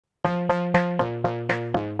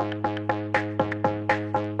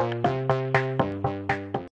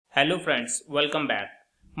Hello friends, welcome back.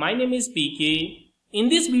 My name is PK. In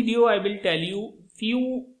this video I will tell you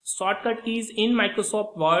few shortcut keys in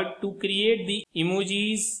Microsoft Word to create the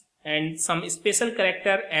emojis and some special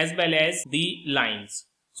character as well as the lines.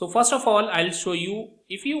 So first of all I'll show you.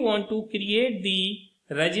 If you want to create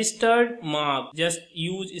the registered mark, just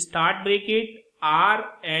use start bracket R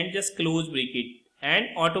and just close bracket,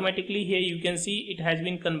 and automatically here you can see it has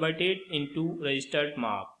been converted into registered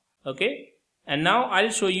mark. Okay. And now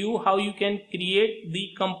I'll show you how you can create the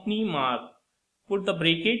company mark. Put the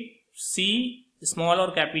bracket C, small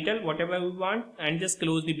or capital, whatever you want, and just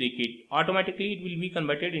close the bracket. Automatically it will be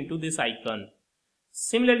converted into this icon.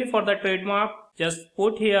 Similarly for the trademark, just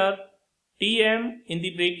put here TM in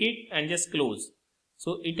the bracket and just close.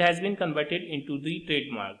 So it has been converted into the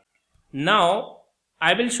trademark. Now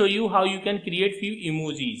I will show you how you can create few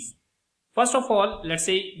emojis. First of all, let's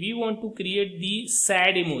say we want to create the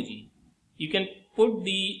sad emoji. You can put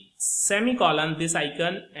the semicolon, this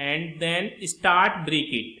icon, and then start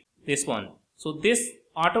bracket, this one. So this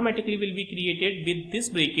automatically will be created with this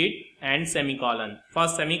bracket and semicolon.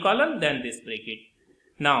 First semicolon, then this bracket.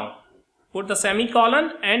 Now put the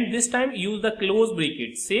semicolon and this time use the close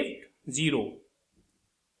bracket, shift 0.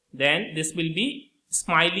 Then this will be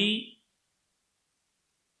smiley.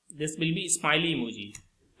 This will be smiley emoji.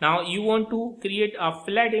 Now you want to create a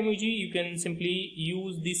flat emoji, you can simply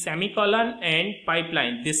use the semicolon and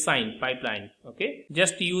pipeline, this sign pipeline. Okay,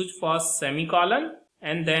 just use first semicolon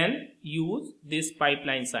and then use this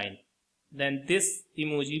pipeline sign. Then this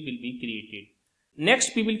emoji will be created.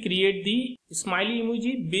 Next we will create the smiley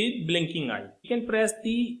emoji with blinking eye. You can press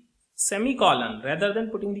the semicolon rather than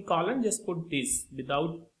putting the colon, just put this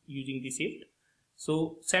without using the shift.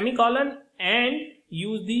 So semicolon and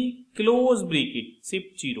use the close bracket,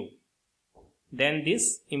 shift 0. Then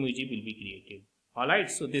this emoji will be created. Alright,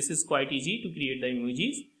 so this is quite easy to create the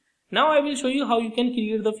emojis. Now I will show you how you can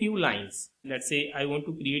create the few lines. Let's say I want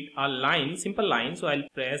to create a line, simple line. So I'll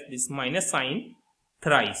press this minus sign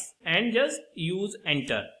thrice and just use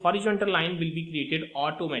enter. Horizontal line will be created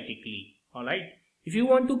automatically. Alright. If you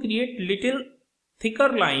want to create little thicker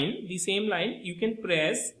line, the same line, you can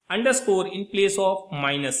press underscore in place of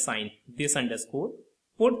minus sign, this underscore.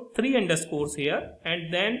 Put 3 underscores here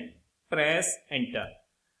and then press enter.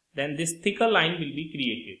 Then this thicker line will be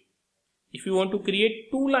created. If you want to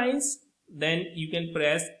create 2 lines, then you can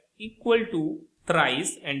press equal to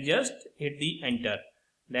thrice and just hit the enter.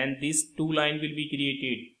 Then this 2 line will be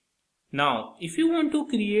created. Now if you want to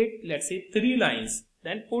create, let's say 3 lines,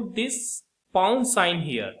 then put this pound sign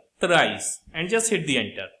here thrice and just hit the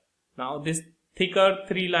enter. Now this thicker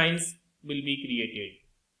 3 lines will be created.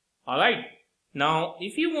 Alright. Now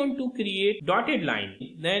if you want to create dotted line,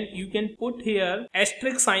 then you can put here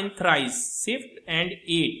asterisk sign thrice, shift and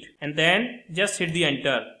 8, and then just hit the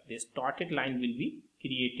enter. This dotted line will be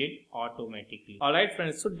created automatically. Alright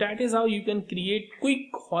friends, so that is how you can create quick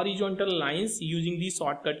horizontal lines using the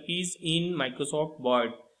shortcut keys in Microsoft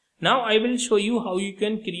Word. Now I will show you how you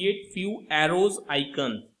can create few arrows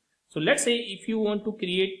icons. So let's say if you want to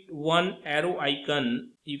create one arrow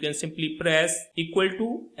icon, you can simply press equal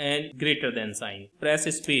to and greater than sign. Press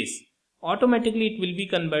space. Automatically it will be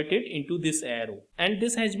converted into this arrow. And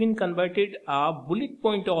this has been converted a bullet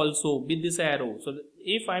point also with this arrow. So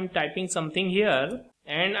if I'm typing something here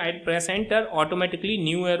and I press enter, automatically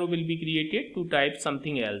new arrow will be created to type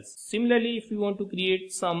something else. Similarly, if you want to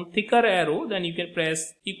create some thicker arrow, then you can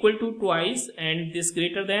press equal to twice and this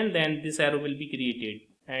greater than, then this arrow will be created.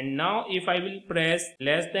 And now if I will press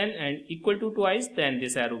less than and equal to twice, then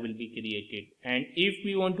this arrow will be created. And if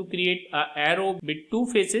we want to create an arrow with 2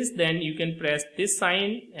 faces, then you can press this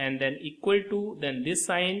sign and then equal to, then this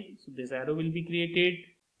sign. So this arrow will be created.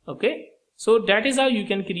 Okay. So that is how you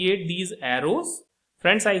can create these arrows.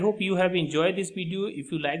 Friends, I hope you have enjoyed this video.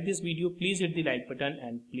 If you like this video, please hit the like button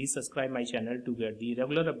and please subscribe my channel to get the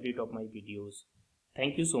regular update of my videos.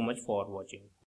 Thank you so much for watching.